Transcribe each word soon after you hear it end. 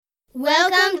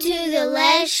Welcome to the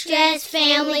Less Stress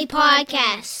Family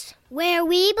Podcast, where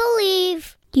we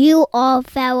believe you are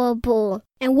valuable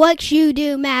and what you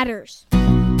do matters.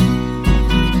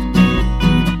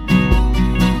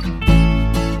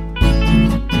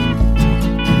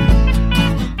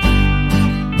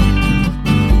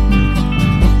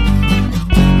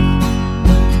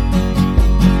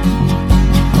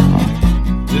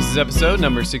 This is episode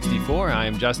number 64. I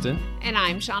am Justin. And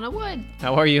I'm Shauna Wood.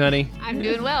 How are you, honey? I'm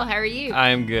doing well. How are you? I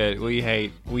am good. We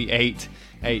ate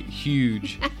a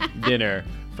huge dinner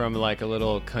from like a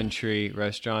little country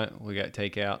restaurant. We got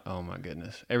takeout. Oh my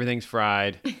goodness. Everything's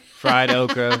fried. Fried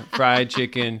okra, fried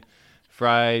chicken,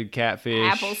 fried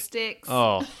catfish. Apple sticks.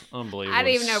 Oh, unbelievable. I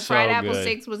didn't even know So fried apple good.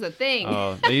 sticks was a thing.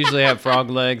 Oh, they usually have frog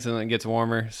legs and it gets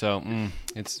warmer. So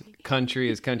it's country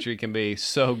as country can be.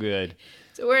 So good.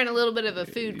 So we're in a little bit of a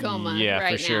food coma right now. Yeah,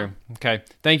 for sure. Okay.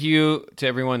 Thank you to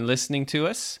everyone listening to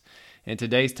us. And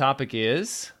today's topic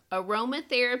is...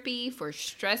 Aromatherapy for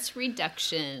stress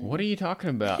reduction. What are you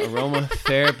talking about?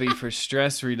 Aromatherapy for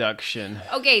stress reduction.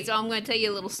 Okay, so I'm going to tell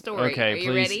you a little story. Okay, Are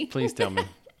you ready? Please tell me.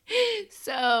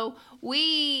 So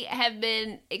we have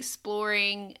been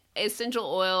exploring essential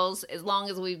oils as long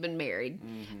as we've been married,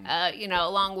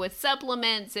 along with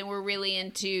supplements, and we're really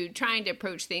into trying to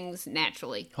approach things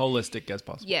naturally. Holistic as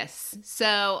possible. Yes.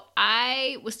 So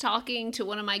I was talking to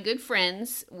one of my good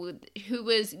friends who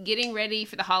was getting ready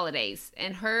for the holidays,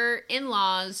 and her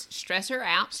in-laws stress her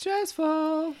out.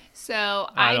 Stressful. So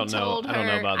I I don't know. told her. I don't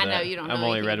know about that. I know you don't know. I've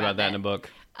only anything read about that in a book.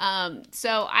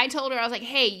 So I told her, I was like,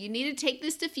 hey, you need to take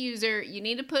this diffuser. You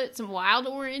need to put some wild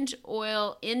orange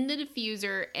oil in the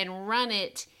diffuser and run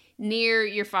it near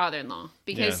your father-in-law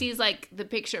because he's like the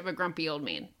picture of a grumpy old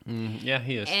man. Yeah,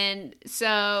 he is. And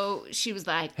so she was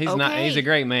like, He's okay. not. He's a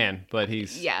great man, but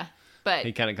he's... Yeah. But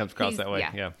he kind of comes across that way.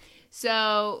 Yeah.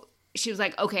 So she was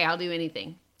like, okay, I'll do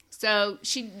anything. So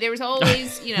there was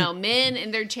always, men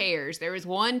in their chairs. There was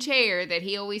one chair that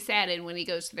he always sat in when he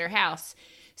goes to their house.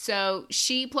 So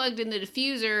she plugged in the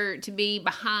diffuser to be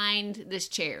behind this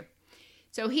chair.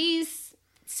 So he's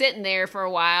sitting there for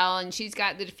a while and she's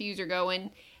got the diffuser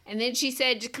going. And then she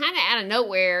said, just kind of out of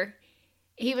nowhere,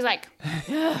 he was like,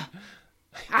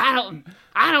 I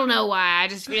don't know why. I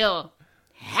just feel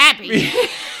happy.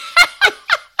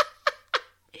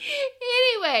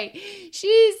 Anyway,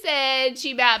 she said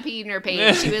she about peed in her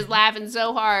pants. She was laughing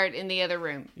so hard in the other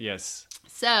room. Yes.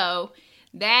 So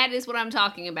that is what I'm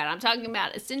talking about. I'm talking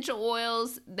about essential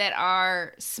oils that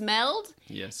are smelled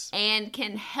Yes. and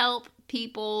can help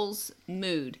people's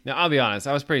mood. Now, I'll be honest.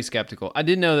 I was pretty skeptical. I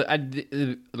didn't know that. I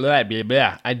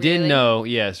did Really? know.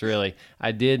 Yes, really.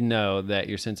 I did know that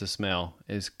your sense of smell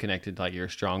is connected to like your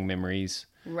strong memories.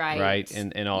 Right. Right.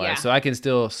 And all Yeah. that. So I can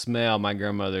still smell my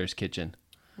grandmother's kitchen,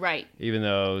 Right. even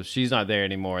though she's not there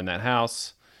anymore in that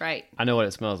house. Right. I know what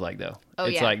it smells like, though. Oh,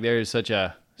 it's yeah. like there's such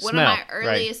a One smell. of my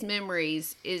earliest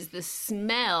memories is the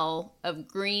smell of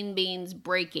green beans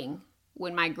breaking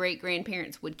when my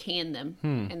great-grandparents would can them.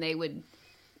 And they would,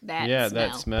 that Yeah, smell.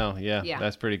 that smell. Yeah, Yeah.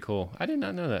 that's pretty cool. I did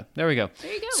not know that. There we go.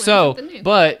 There you go. Learn So, something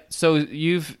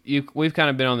new. we've kind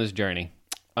of been on this journey.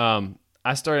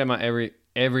 I started my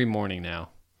every morning now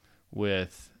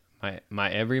with my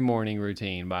every morning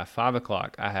routine. By 5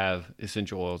 o'clock, I have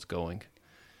essential oils going.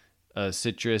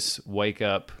 Citrus, wake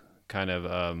up, kind of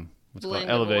what's it called? Blend of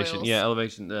Elevation. oils. Yeah,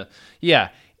 elevation. Yeah,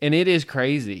 and it is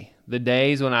crazy. The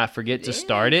days when I forget to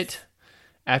start it,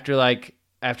 after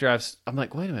I'm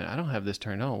like, wait a minute, I don't have this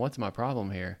turned on. What's my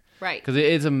problem here? Right. Because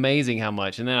it's amazing how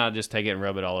much, and then I'll just take it and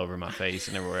rub it all over my face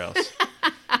and everywhere else.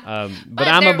 But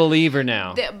I'm a believer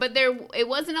now. It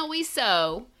wasn't always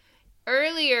so.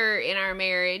 Earlier in our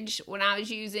marriage, when I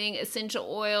was using essential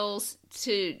oils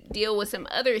to deal with some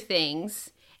other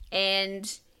things,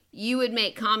 and you would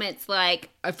make comments like,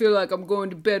 I feel like I'm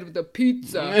going to bed with a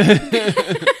pizza.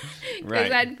 Because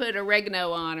Right. I'd put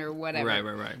oregano on or whatever.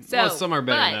 Right. So, Well, some are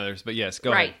better than but- others, but yes,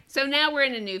 go Right. ahead. So now we're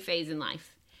in a new phase in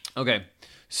life. Okay,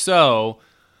 so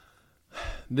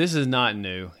this is not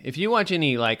new. If you watch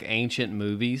any like ancient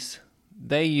movies,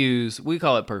 we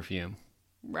call it perfume.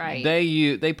 Right.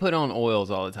 They put on oils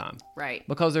all the time Right.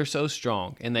 because they're so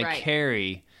strong and they Right.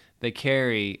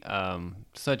 carry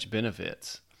such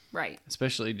benefits, Right.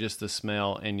 especially just the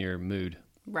smell and your mood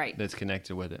Right. that's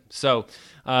connected with it. So,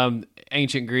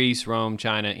 ancient Greece, Rome,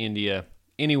 China, India,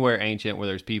 anywhere ancient where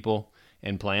there's people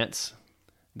and plants,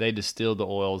 they distilled the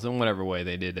oils in whatever way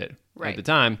they did it Right. at the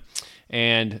time,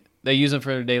 and they use them for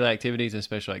their daily activities and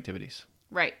special activities.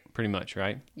 Right. Pretty much,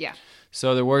 right? Yeah.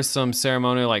 So there were some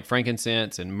ceremonial like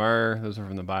frankincense and myrrh. Those are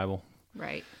from the Bible.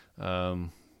 Right.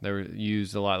 They were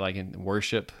used a lot like in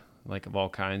worship, like of all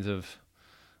kinds of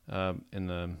in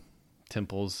the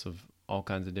temples of all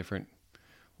kinds of different,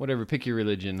 whatever, pick your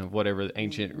religion, of whatever the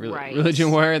ancient Right.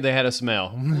 religion were, they had a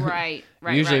smell. Right.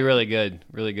 Usually right.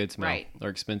 really good smell. Right. Or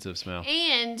expensive smell.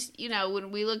 And,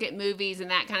 when we look at movies and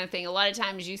that kind of thing, a lot of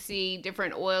times you see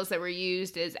different oils that were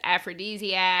used as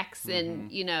aphrodisiacs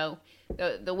and,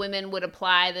 the women would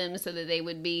apply them so that they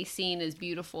would be seen as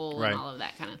beautiful Right. and all of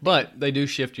that kind of thing. But they do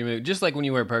shift your mood. Just like when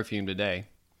you wear perfume today.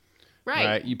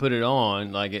 Right. You put it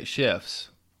on, like it shifts.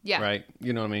 Yeah. Right?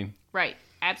 You know what I mean? Right.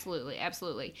 Absolutely.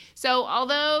 Absolutely. So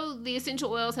although the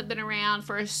essential oils have been around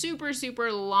for a super,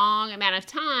 super long amount of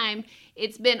time,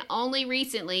 it's been only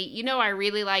recently, I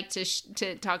really like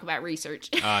to talk about research.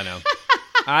 I know.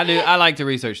 I do. I like to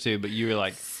research too, but you were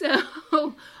like,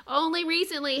 So only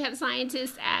recently have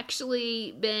scientists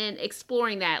actually been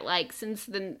exploring that, like since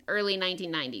the early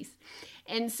 1990s.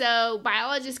 And so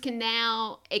biologists can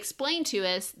now explain to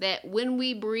us that when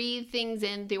we breathe things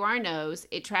in through our nose,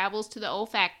 it travels to the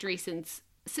olfactory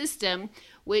system,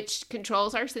 which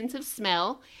controls our sense of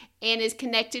smell and is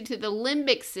connected to the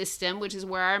limbic system, which is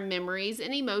where our memories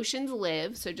and emotions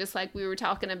live. So just like we were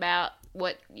talking about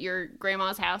what your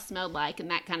grandma's house smelled like and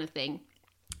that kind of thing.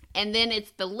 And then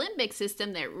it's the limbic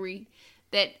system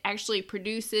that actually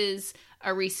produces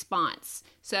a response.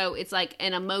 So it's like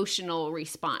an emotional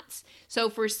response. So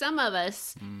for some of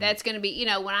us, that's going to be,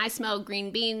 when I smell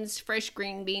fresh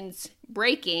green beans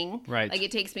breaking, Right. like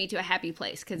it takes me to a happy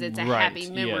place because it's a Right. happy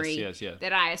memory Yes.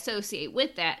 that I associate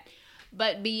with that.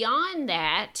 But beyond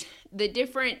that, the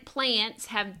different plants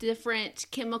have different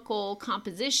chemical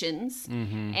compositions.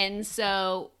 And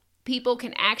so people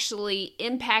can actually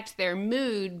impact their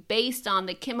mood based on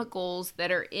the chemicals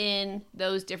that are in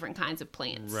those different kinds of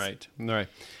plants. right.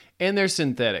 And there's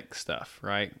synthetic stuff,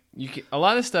 right? A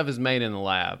lot of stuff is made in the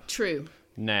lab True.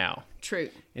 now. True.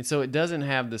 And so it doesn't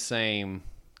have the same,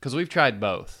 because we've tried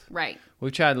both. Right.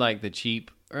 We've tried like the cheap.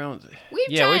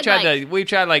 We've tried we've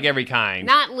tried like every kind.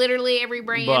 Not literally every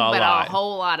brand, But a but lot. a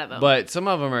whole lot of them. But some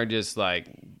of them are just like,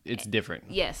 it's different.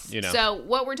 Yes. You know. So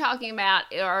what we're talking about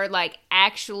are like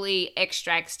actually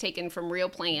extracts taken from real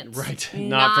plants. Right.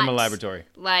 Not from a laboratory.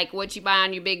 Like what you buy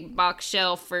on your big box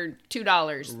shelf for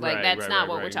 $2. Like that's not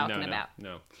what we're talking about.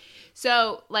 No.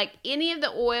 So like any of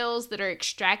the oils that are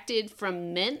extracted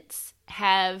from mint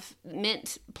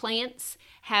plants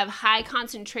have high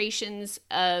concentrations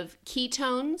of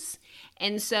ketones.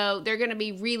 And so they're going to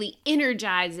be really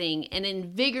energizing and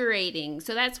invigorating.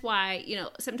 So that's why,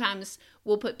 sometimes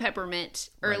we'll put peppermint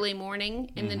early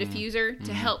morning in the diffuser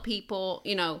to help people,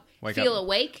 Wake feel up.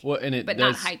 awake, Well, and it but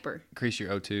does not hyper. increase your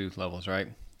O2 levels, right?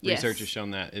 Yes. Research has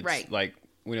shown that. It's Right. like,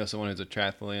 we know someone who's a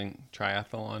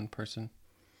triathlon person.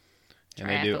 And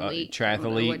Triathlete, they do I don't know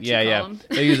triathlete. what you Yeah. call 'em.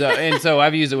 They use and so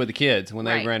I've used it with the kids when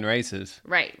they Right. run races.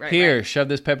 Right. Here, shove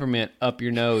this peppermint up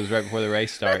your nose right before the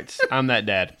race starts. I'm that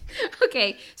dad.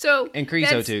 Okay, so Increase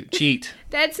that's- O2. Cheat.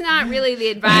 That's not really the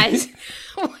advised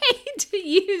way to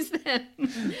use them.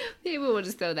 Maybe we'll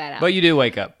just throw that out. But you do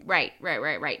wake up. Right.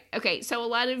 Okay, so a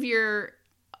lot of your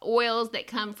oils that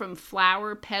come from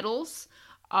flower petals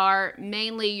are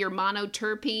mainly your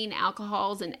monoterpene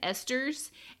alcohols and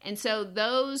esters. And so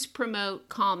those promote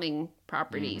calming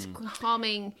properties,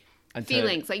 calming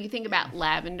feelings. Like you think about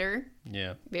lavender,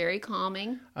 Yeah. very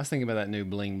calming. I was thinking about that new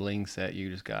bling bling set you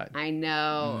just got. I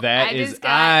know.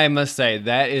 I must say,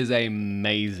 that is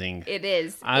amazing. It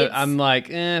is. I'm like,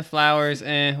 flowers,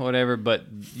 whatever. But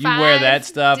you 5 wear that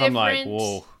stuff, I'm like, different-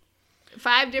 whoa.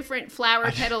 5 different flower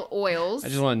petal oils. I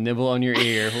just want to nibble on your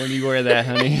ear when you wear that,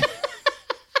 honey.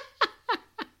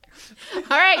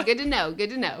 All right, good to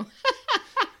know.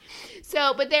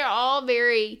 So, but they're all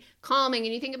very calming,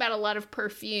 and you think about a lot of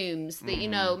perfumes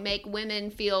that make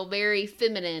women feel very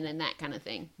feminine and that kind of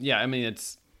thing. Yeah, I mean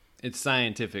it's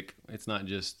scientific. It's not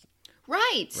just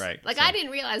Right. Like so- I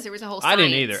didn't realize there was a whole science. I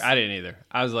didn't either.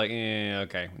 I was like,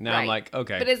 okay. Now I'm like,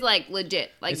 okay. But it's like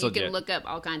legit. Like It's you legit. can look up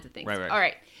all kinds of things. Right. All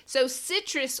right. So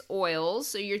citrus oils,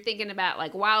 so you're thinking about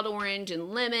like wild orange and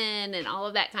lemon and all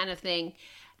of that kind of thing.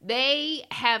 They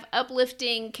have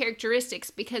uplifting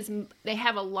characteristics because they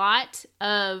have a lot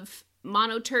of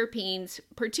monoterpenes,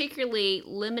 particularly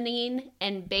limonene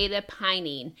and beta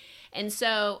pinene. And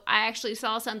so I actually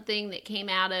saw something that came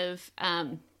out of,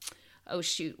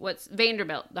 what's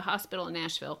Vanderbilt, the hospital in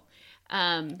Nashville.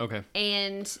 Okay.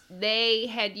 And they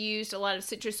had used a lot of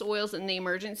citrus oils in the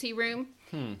emergency room.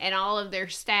 And all of their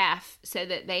staff said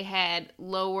that they had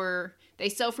they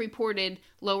self-reported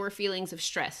lower feelings of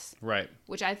stress. Right.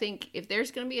 Which I think if there's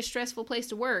going to be a stressful place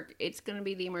to work, it's going to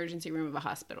be the emergency room of a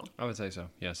hospital. I would say so.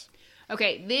 Yes.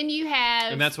 Okay, then you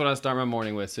have... And that's what I start my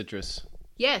morning with, citrus.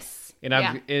 Yes.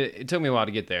 And it took me a while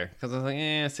to get there because I was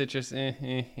like, citrus,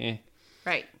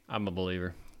 Right. I'm a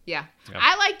believer. Yeah. Yeah.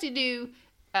 I like to do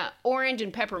orange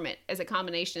and peppermint as a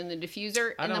combination in the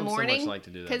diffuser in the morning. I don't so much like to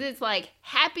do that. Because it's like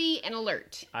happy and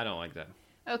alert. I don't like that.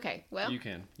 Okay, well. You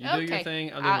can. You do your okay.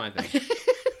 thing, I'll do my thing.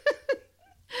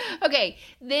 Okay,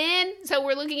 then, so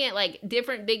we're looking at like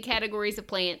different big categories of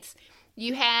plants.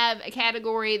 You have a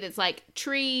category that's like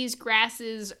trees,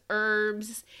 grasses,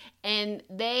 herbs, and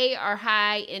they are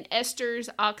high in esters,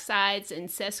 oxides, and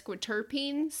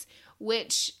sesquiterpenes,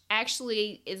 which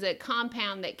actually is a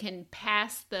compound that can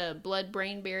pass the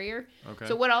blood-brain barrier. Okay.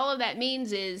 So what all of that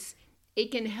means is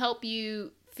it can help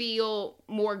you feel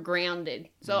more grounded.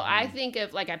 So I think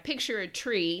of like I picture a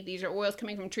tree. These are oils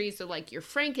coming from trees, so like your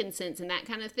frankincense and that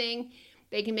kind of thing.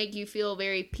 They can make you feel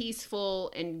very peaceful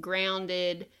and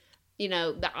grounded, you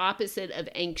know, the opposite of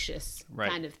anxious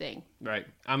kind of thing. Right.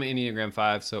 I'm an Enneagram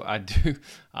 5, so I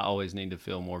always need to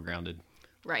feel more grounded.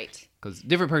 Right. Because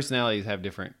different personalities have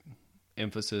different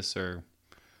emphasis, or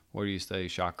what do you say,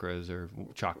 chakras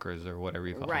or whatever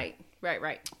you call them.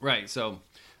 Right. So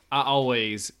I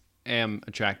always am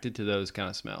attracted to those kind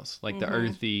of smells, like the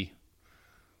earthy,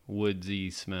 woodsy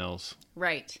smells.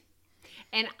 Right.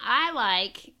 And I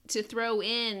like to throw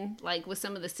in, like with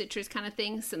some of the citrus kind of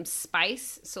things, some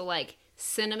spice. So like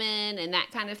cinnamon and that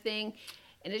kind of thing.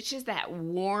 And it's just that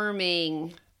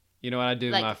warming. You know what I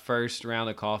do like, my first round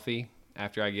of coffee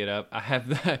after I get up? I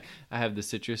have the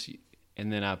citrus,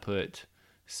 and then I put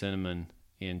cinnamon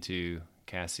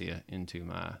cassia into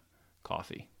my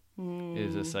coffee.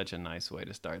 It is such a nice way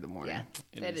to start the morning.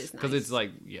 Yeah, that is nice. Because it's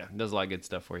like, it does a lot of good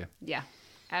stuff for you. Yeah,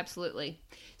 absolutely.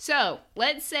 So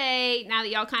let's say now that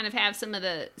y'all kind of have some of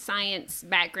the science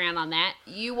background on that,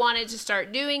 you wanted to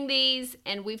start doing these,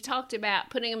 and we've talked about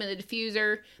putting them in the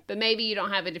diffuser, but maybe you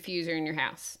don't have a diffuser in your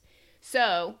house.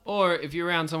 So, or if you're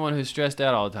around someone who's stressed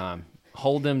out all the time,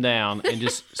 hold them down and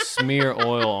just smear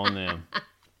oil on them.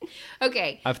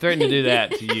 Okay. I've threatened to do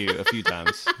that to you a few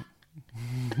times.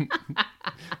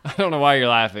 I don't know why you're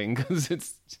laughing, because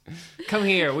it's, come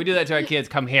here. We do that to our kids.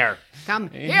 Come here. Come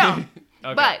here.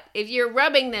 Okay. But if you're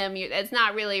rubbing them, that's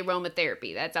not really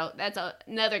aromatherapy. That's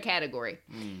another category.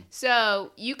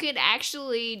 So you could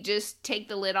actually just take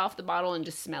the lid off the bottle and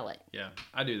just smell it. Yeah,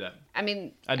 I do that. I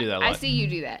mean, I do that a lot. I see you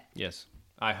do that. Yes,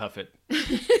 I huff it.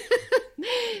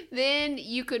 Then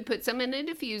you could put some in a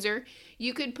diffuser.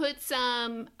 You could put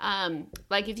some,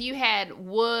 like if you had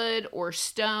wood or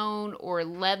stone or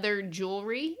leather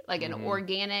jewelry, like an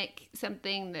organic,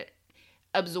 something that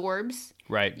absorbs.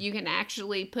 Right. You can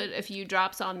actually put a few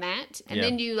drops on that. And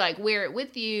then you like wear it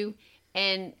with you.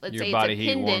 And let's say it's a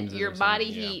pendant. Your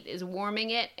body heat is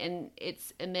warming it and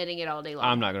it's emitting it all day long.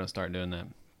 I'm not going to start doing that.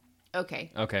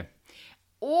 Okay.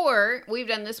 Or we've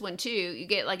done this one too. You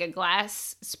get like a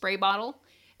glass spray bottle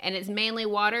and it's mainly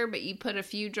water, but you put a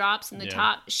few drops in the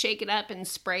top, shake it up and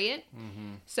spray it.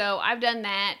 So I've done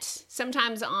that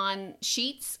sometimes on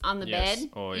sheets on the bed,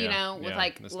 you know, with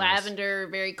like lavender,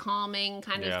 very calming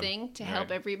kind of thing to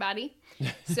help everybody.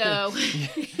 So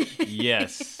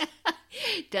yes.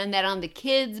 Done that on the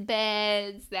kids'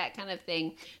 beds, that kind of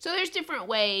thing. So there's different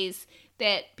ways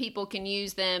that people can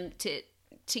use them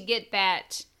to get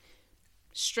that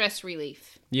stress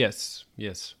relief. Yes.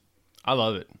 I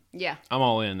love it. Yeah. I'm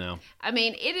all in now. I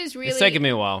mean, it is really... It's taken me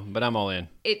a while, but I'm all in.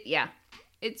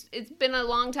 It's been a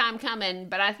long time coming,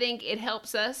 but I think it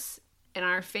helps us and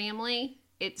our family.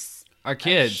 It's our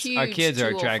kids are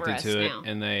attracted to it, now.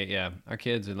 And our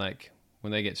kids are like, when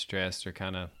they get stressed, they're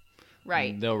kind of...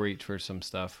 Right. They'll reach for some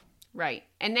stuff. Right.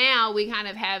 And now we kind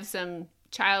of have some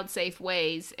child-safe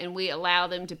ways, and we allow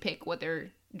them to pick what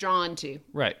they're drawn to.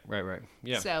 Right.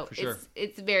 Yeah, so for sure.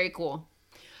 It's very cool.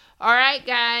 All right,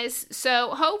 guys. So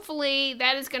hopefully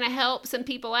that is going to help some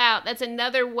people out. That's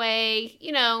another way,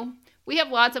 you know, we have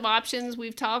lots of options.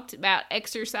 We've talked about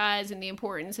exercise and the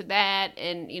importance of that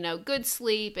and, you know, good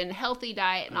sleep and healthy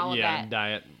diet and all of that. Yeah,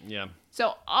 diet. Yeah.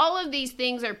 So all of these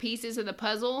things are pieces of the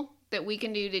puzzle that we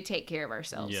can do to take care of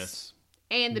ourselves. Yes.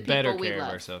 And the people we love. Better care of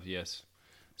ourselves, yes.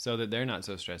 So that they're not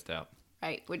so stressed out.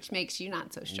 Right, which makes you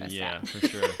not so stressed out. Yeah, for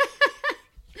sure.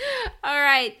 All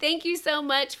right. Thank you so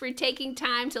much for taking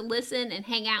time to listen and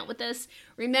hang out with us.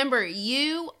 Remember,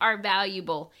 you are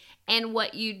valuable and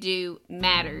what you do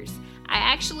matters. I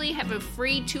actually have a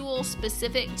free tool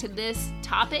specific to this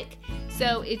topic.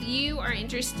 So if you are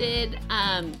interested,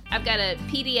 I've got a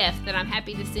PDF that I'm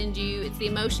happy to send you. It's the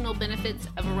emotional benefits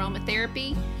of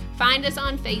aromatherapy. Find us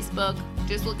on Facebook.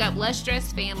 Just look up Less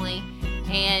Stress Family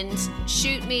and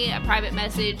shoot me a private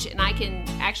message, and I can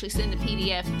actually send a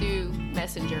PDF through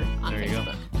Messenger on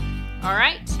Facebook. All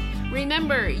right?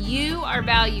 Remember, you are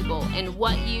valuable, and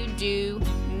what you do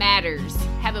matters.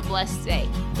 Have a blessed day.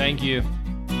 Thank you.